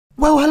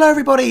Well, hello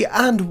everybody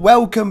and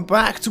welcome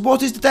back to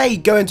what is today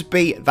going to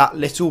be that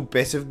little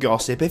bit of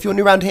gossip. If you're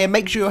new around here,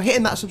 make sure you're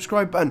hitting that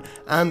subscribe button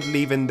and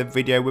leaving the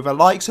video with a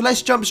like. So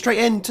let's jump straight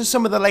into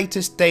some of the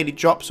latest daily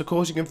drops. Of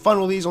course, you can find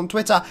all these on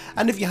Twitter,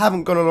 and if you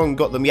haven't gone along and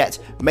got them yet,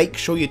 make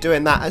sure you're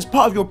doing that as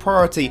part of your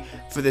priority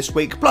for this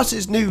week. Plus,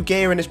 it's new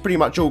gear and it's pretty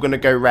much all going to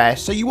go rare,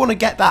 so you want to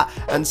get that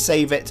and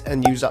save it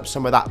and use up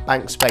some of that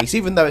bank space,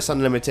 even though it's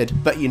unlimited,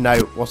 but you know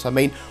what I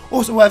mean.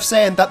 Also worth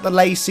saying that the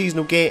Lay's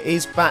seasonal gear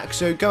is back,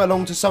 so go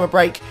along to summer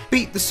break,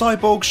 beat the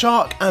cyborg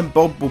shark, and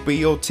Bob will be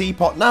your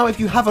teapot. Now, if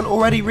you haven't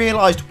already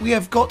realised, we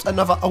have got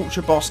another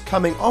Ultra boss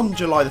coming on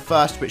July the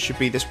 1st, which should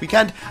be this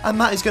weekend, and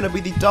that is going to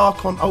be the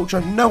Darkon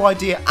Ultra. No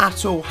idea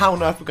at all how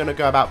on earth we're going to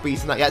go about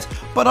beating that yet,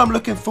 but I'm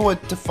looking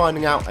forward to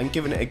finding out and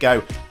giving it a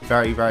go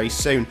very, very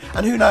soon.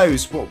 And who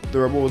knows what the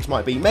rewards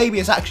might be. Maybe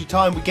it's actually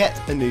time we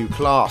get a new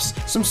class.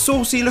 Some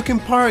saucy looking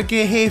pirate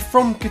gear here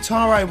from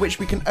Hikari, which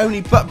we can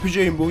only but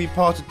presume will be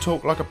part of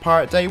Talk Like a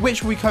Pirate Day,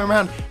 which will be coming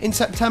around in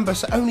September,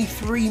 so only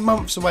 3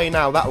 months away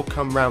now. That will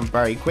come around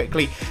very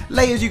quickly.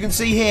 Lay, as you can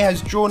see here,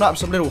 has drawn up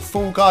some little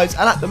Fall Guys,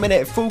 and at the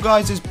minute Fall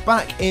Guys is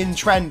back in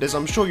trend, as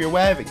I'm sure you're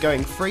aware of it,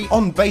 going free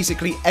on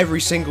basically every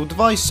single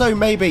device. So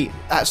maybe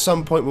at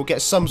some point we'll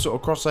get some sort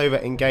of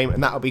crossover in game,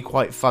 and that'll be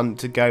quite fun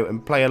to go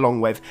and play along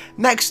with.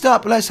 Next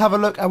up, let's have a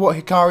look at what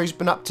Hikari's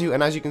been up to,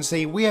 and as you can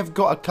see, we have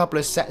got a couple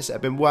of sets that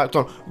have been worked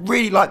on.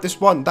 Really like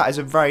this one. That is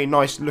a very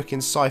nice looking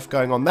scythe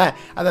going on there,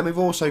 and then we've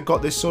also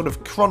got this sort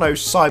of chrono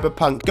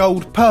cyberpunk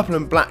gold, purple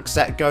and black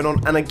set going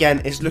on, and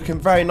again it's looking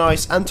very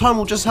nice, and time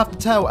will just have to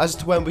tell as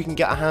to when we can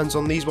get our hands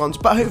on these ones,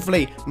 but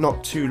hopefully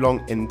not too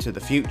long into the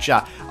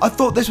future. I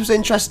thought this was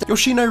interesting.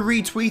 Yoshino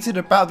retweeted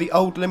about the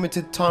old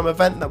limited time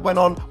event that went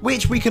on,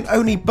 which we can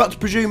only but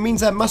presume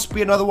means there must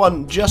be another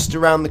one just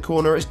around the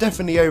corner. It's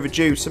definitely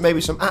overdue, so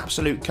maybe some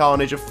absolute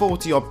carnage of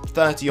 40 odd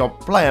 30 odd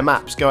player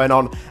maps going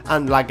on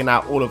and lagging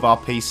out all of our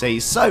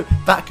PCs, so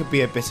that could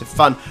be a bit of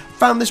fun.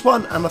 Found this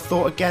one and I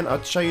thought again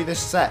I'd show you this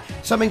set.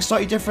 Something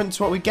slightly different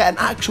to what we get, an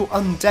actual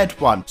undead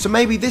one. So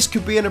maybe this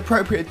could be an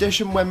appropriate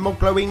addition when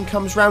Mogloween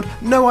comes round.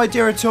 No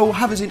idea at all,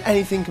 haven't seen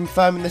anything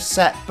confirming this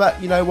set,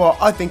 but you know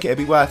what, I think it'd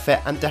be worth it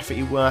and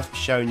definitely worth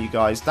showing you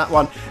guys that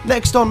one.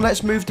 Next on,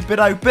 let's move to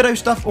Bido. Bido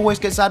stuff always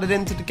gets added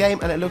into the game,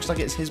 and it looks like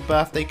it's his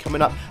birthday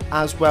coming up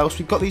as well. So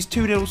we've got these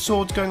two little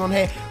swords going on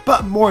here,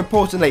 but more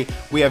importantly,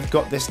 we have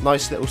got this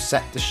nice little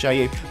set to show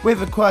you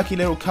with a quirky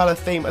little colour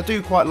theme. I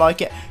do quite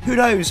like it. Who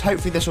knows,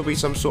 hopefully this will be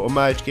some sort of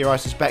merge gear, I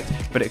suspect,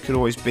 but it could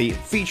always be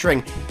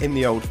featuring in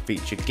the old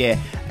featured gear.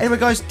 Anyway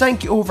guys,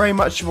 thank you all very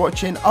much for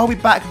watching. I'll be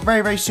back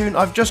very, very soon.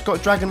 I've just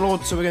got Dragon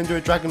Lord, so we're going to do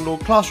a Dragon Lord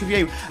class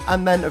review,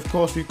 and then of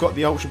course we've got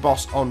the Ultra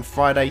Boss on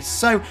Friday.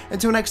 So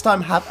until next time,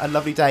 have a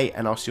lovely day,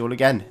 and I'll see you all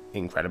again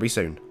incredibly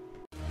soon.